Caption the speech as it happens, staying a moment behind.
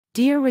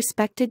Dear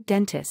respected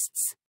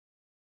dentists.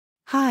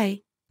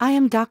 Hi, I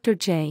am Dr.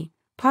 Jay,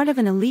 part of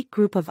an elite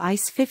group of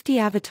Ice50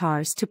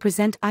 avatars to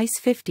present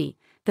Ice50,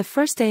 the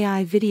first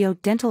AI video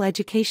dental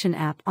education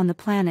app on the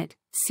planet,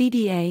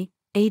 CDA,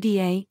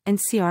 ADA, and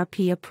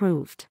C.E.R.P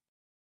approved.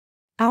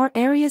 Our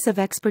areas of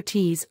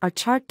expertise are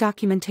chart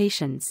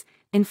documentations,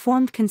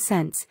 informed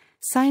consents,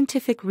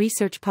 scientific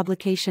research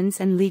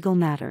publications and legal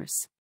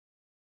matters.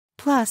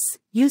 Plus,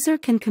 user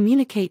can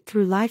communicate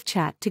through live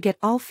chat to get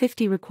all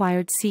 50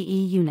 required CE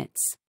units.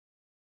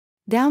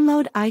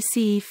 Download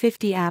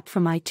Ice50 app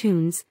from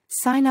iTunes,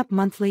 sign up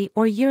monthly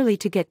or yearly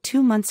to get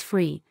 2 months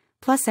free,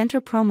 plus enter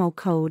promo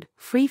code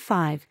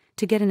FREE5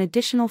 to get an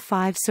additional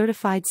 5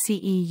 certified CE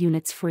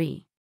units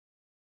free.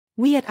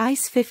 We at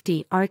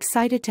Ice50 are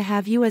excited to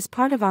have you as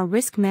part of our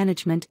risk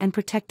management and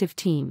protective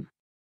team.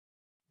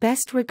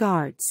 Best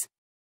regards.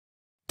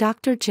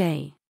 Dr.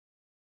 J.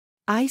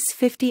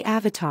 Ice50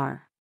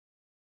 Avatar.